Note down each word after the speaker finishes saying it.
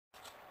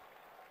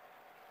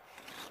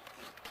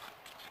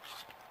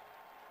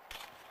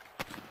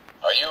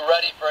Are you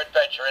ready for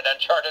adventure in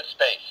uncharted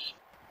space?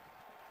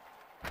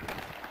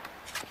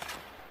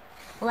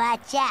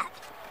 Watch out.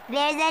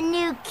 There's a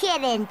new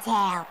kid in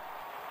town.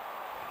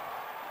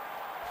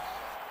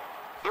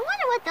 I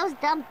wonder what those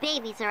dumb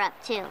babies are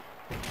up to.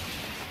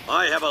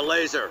 I have a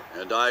laser,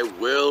 and I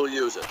will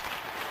use it.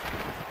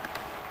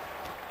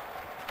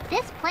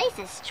 This place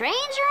is stranger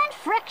in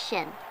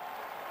friction.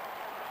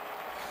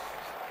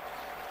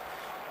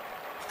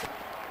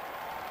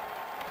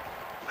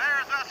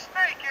 There's a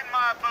snake in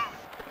my boot.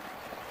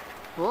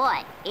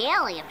 Boy,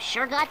 Alien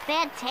sure got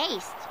bad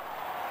taste.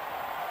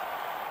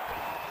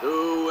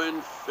 To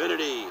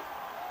infinity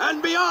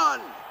and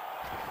beyond!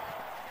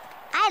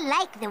 I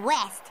like the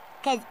West,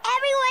 'cause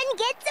everyone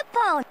gets a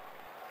pony.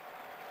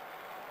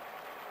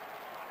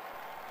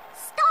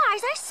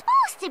 Stars are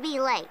supposed to be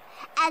late,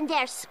 and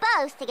they're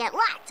supposed to get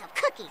lots of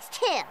cookies,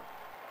 too.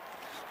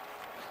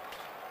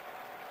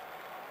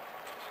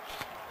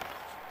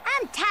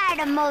 I'm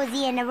tired of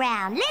moseying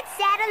around. Let's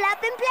saddle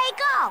up and play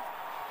golf.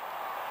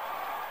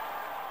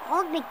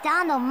 Old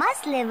MacDonald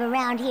must live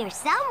around here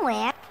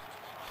somewhere.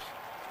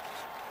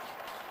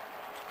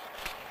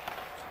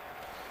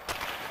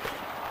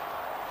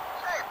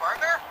 Hey,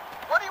 partner,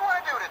 what do you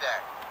want to do today?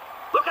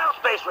 Look out,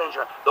 Space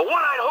Ranger! The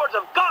one-eyed hordes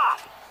of God!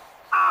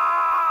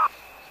 Ah!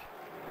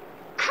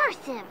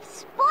 Cursive,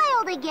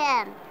 spoiled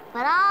again.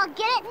 But I'll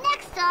get it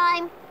next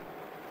time.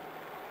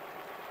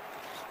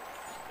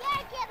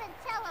 You're giving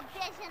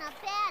television a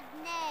bad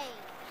name.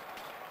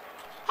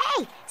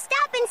 Hey,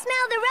 stop and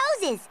smell the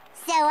roses,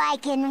 so I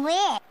can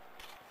win.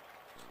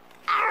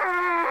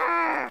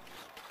 Arrgh.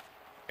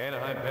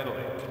 Anaheim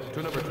penalty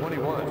to number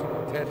 21,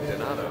 Ted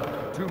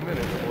Donato. 2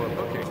 minutes for a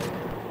booking.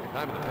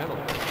 Time of the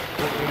penalty,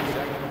 14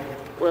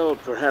 seconds. Well,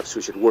 perhaps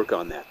we should work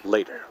on that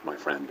later, my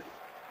friend.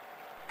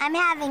 I'm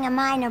having a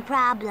minor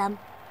problem.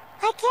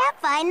 I can't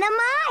find the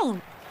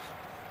mine.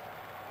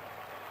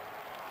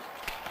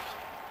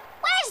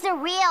 Where's the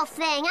real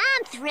thing?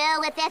 I'm through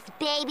with this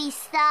baby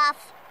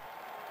stuff.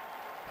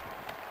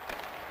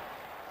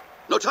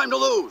 No time to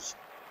lose!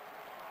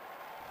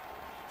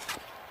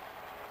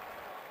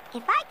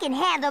 If I can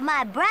handle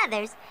my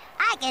brothers,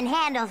 I can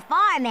handle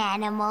farm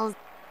animals.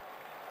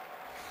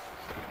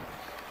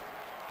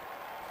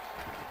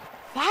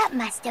 That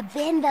must have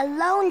been the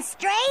Lone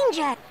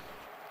Stranger.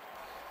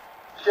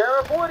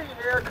 Sheriff Woody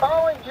here,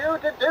 calling you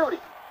to duty.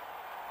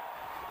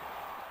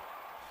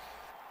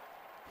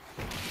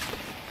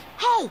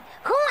 Hey,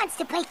 who wants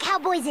to play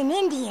cowboys and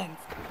Indians?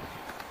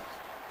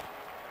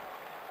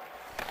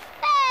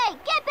 Hey,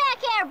 get back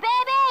here,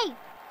 baby!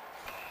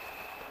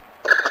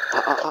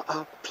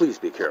 Please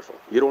be careful.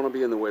 You don't want to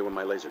be in the way when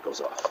my laser goes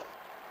off.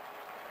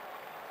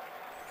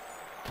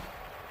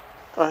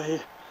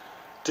 I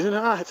do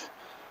not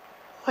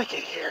like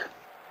it here.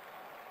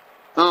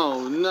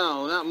 Oh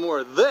no, not more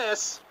of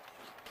this!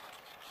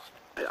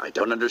 I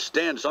don't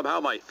understand. Somehow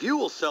my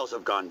fuel cells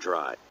have gone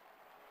dry.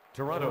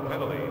 Toronto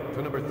penalty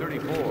to number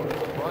 34,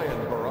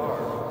 Brian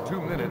Berard.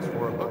 2 minutes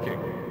for a booking.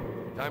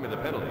 Time of the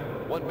penalty,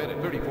 1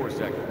 minute 34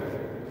 seconds.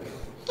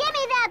 Give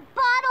me that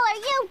bottle or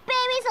you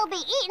babies will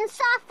be eating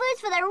soft foods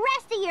for the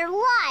rest of your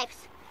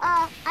lives.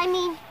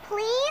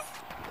 Please?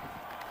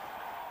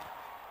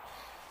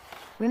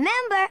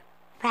 Remember,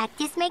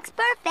 practice makes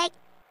perfect.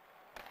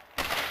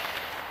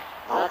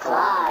 The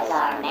Claw's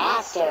our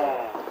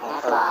master.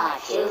 The Claw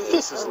chooses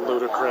This is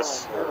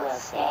ludicrous. who will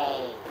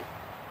stay.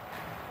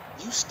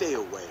 You stay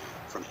away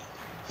from him.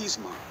 He's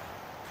mine,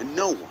 and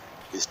no one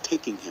is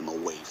taking him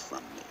away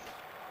from me.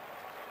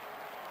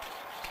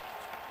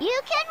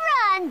 You can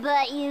run,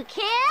 but you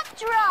can't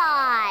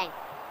drive.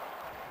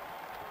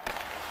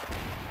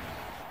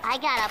 I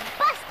gotta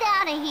bust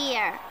out of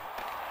here.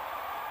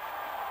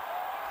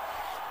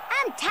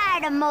 I'm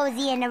tired of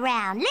moseying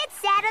around. Let's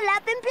saddle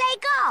up and play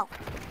golf.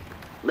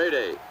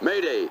 Mayday!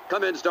 Mayday!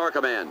 Come in, Star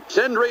Command.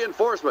 Send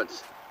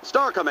reinforcements.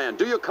 Star Command,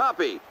 do you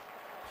copy?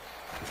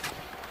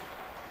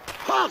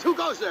 Halt! Who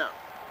goes there?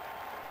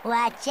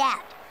 Watch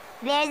out.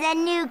 There's a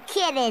new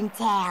kid in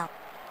town.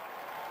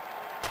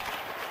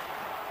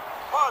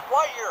 Buzz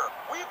Lightyear,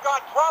 we've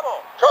got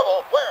trouble.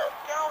 Trouble? Where?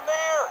 Down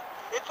there.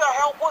 It's a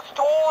helpless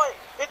toy.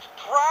 It's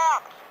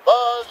trapped.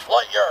 Buzz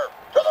Lightyear,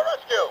 to the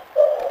rescue!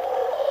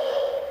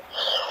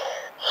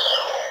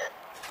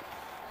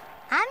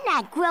 I'm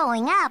not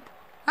growing up.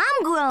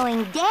 I'm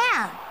growing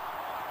down.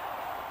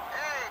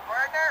 Hey,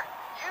 partner,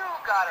 you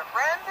got a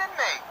friend in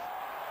me.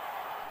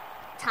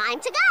 Time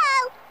to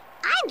go.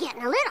 I'm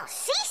getting a little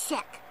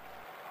seasick.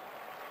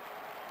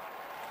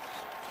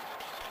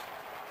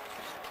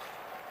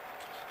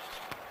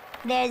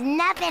 There's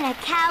nothing a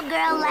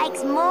cowgirl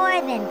likes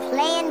more than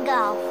playing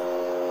golf.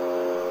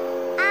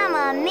 I'm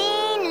a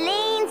mean,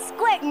 lean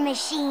squirting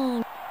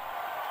machine.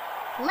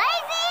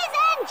 Lazies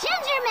and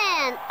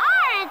gingermen,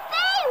 aren't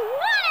they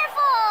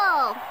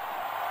wonderful?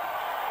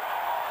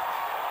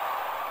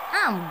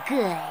 I'm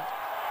good.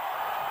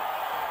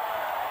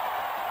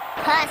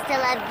 Hasta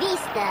la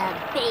vista,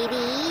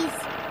 babies.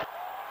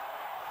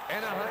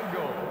 Anaheim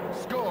goal,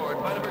 scored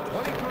by number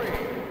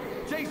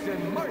 23,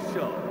 Jason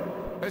Marshall.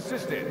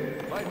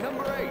 Assisted by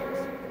number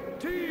 8,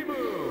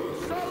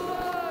 Timu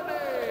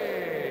Solani!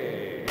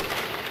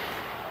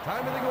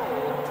 Time of the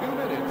goal, 2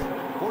 minutes,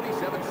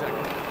 47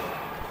 seconds.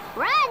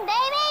 Run,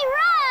 baby,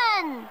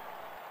 run!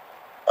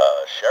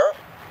 Sheriff,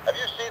 have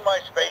you seen my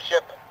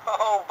spaceship?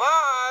 Oh,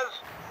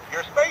 Buzz!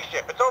 Your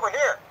spaceship, it's over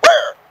here.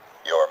 Where?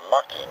 You're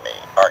mocking me,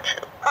 aren't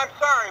you? I'm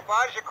sorry,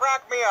 Buzz, you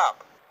cracked me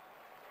up.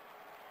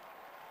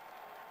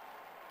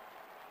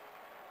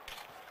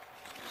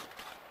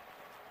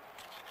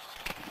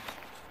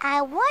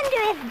 I wonder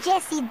if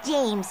Jesse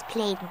James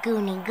played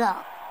Goonie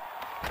Golf.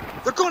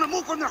 They're gonna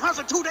move from their house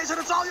in 2 days and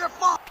it's all your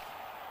fault!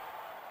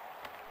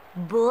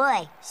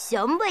 Boy,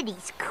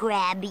 somebody's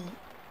crabby.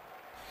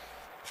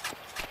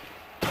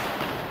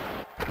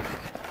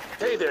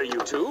 Hey there, you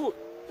two.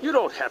 You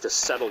don't have to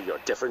settle your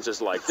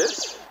differences like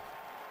this.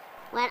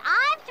 When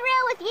I'm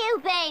through with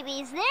you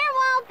babies, there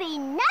won't be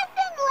nothing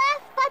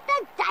left but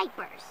the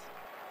diapers.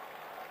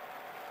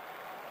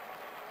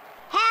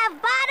 Have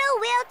bottle,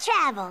 we'll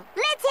travel.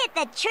 Let's hit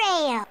the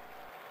trail.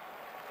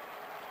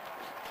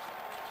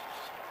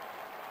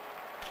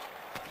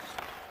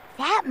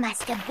 That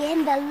must have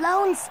been the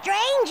lone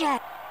stranger.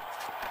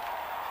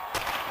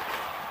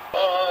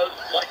 Buzz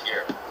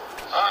Lightyear,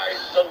 I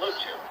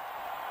salute you.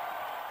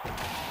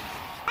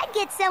 I'd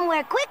get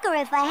somewhere quicker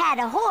if I had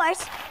a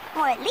horse,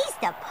 or at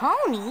least a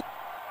pony.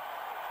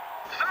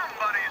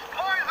 Somebody's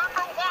poisoned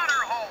the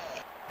water hole.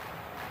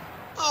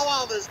 Oh,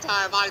 all this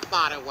time I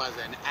thought it was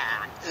an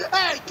act.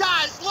 Hey,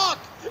 guys, look!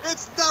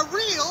 It's the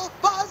real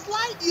Buzz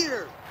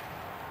Lightyear!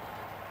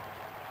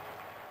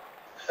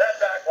 Stand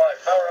back while I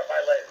power up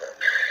my laser.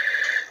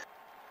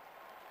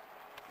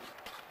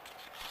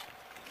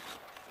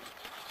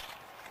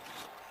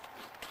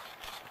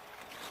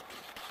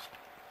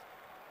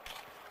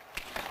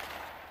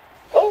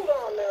 Hold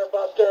on there,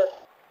 Buster.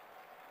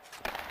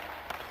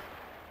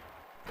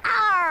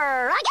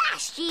 Arr,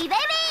 gosh, gee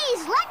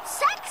babies, let's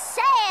set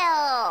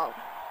sail.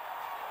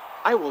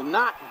 I will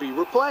not be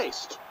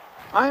replaced.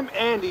 I'm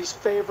Andy's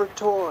favorite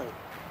toy.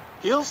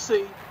 He'll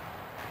see.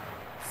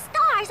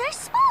 Stars are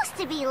supposed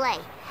to be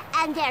late,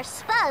 and they're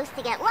supposed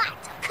to get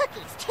lots of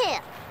cookies,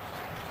 too.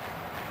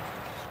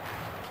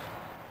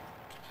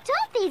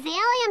 Don't these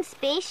alien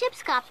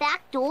spaceships got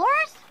back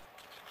doors?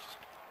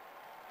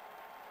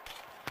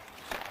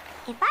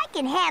 If I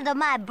can handle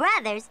my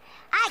brothers,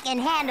 I can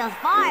handle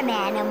farm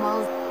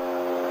animals.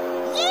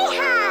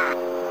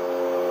 Yeehaw!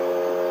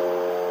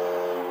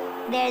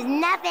 There's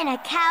nothing a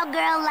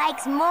cowgirl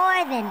likes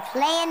more than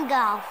playing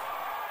golf.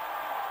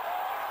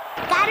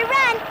 Gotta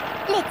run.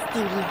 Let's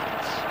do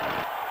lunch.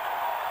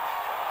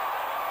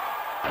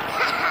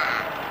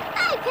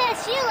 I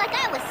passed you like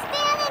I was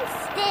standing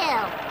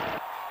still.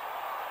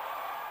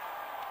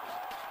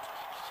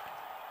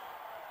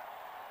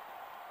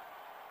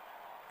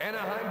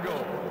 Anaheim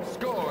goal,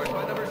 scored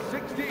by number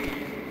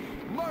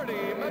 16, Marty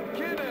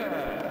McKinnon.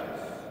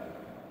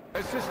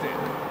 Assisted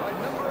by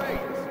number 8,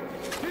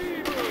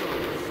 Steve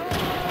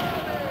Solani.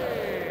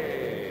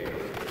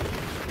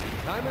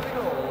 Time of the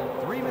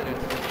goal, 3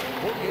 minutes,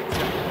 48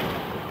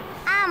 seconds.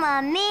 I'm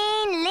a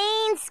mean,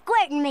 lean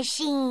squirting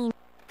machine.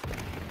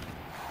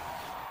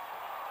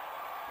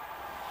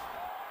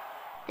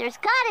 There's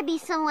gotta be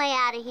some way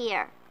out of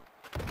here.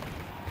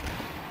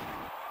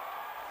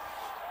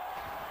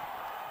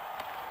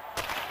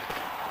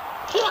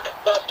 Look,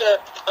 Buster,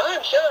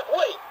 I'm Sheriff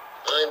Woody.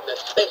 I'm the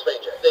Space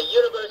Ranger, the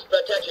Universe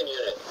Protection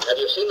Unit. Have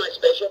you seen my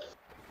spaceship?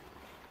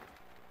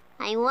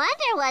 I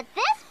wonder what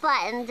this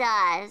button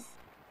does.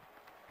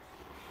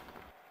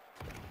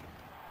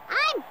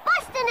 I'm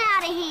busting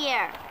out of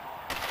here.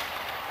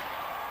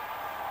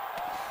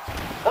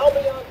 I'll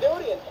be on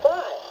duty in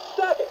 5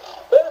 seconds.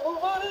 Better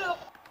move on out.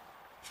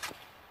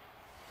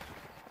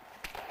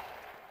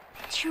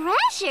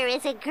 Treasure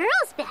is a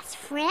girl's best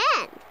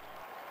friend.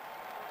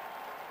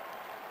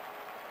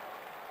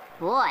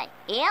 Boy,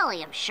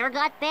 Alien sure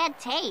got bad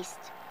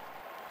taste.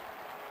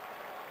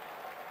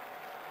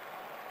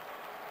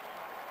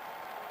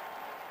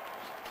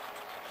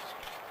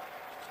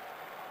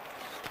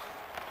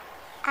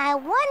 I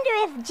wonder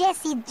if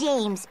Jesse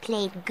James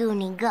played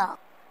Goonie Golf.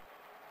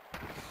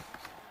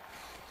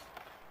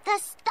 The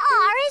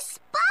star is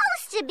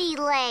supposed to be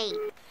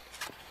late.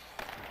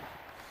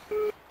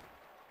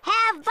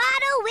 Have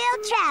bottle,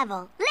 we'll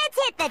travel. Let's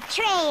hit the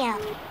trail.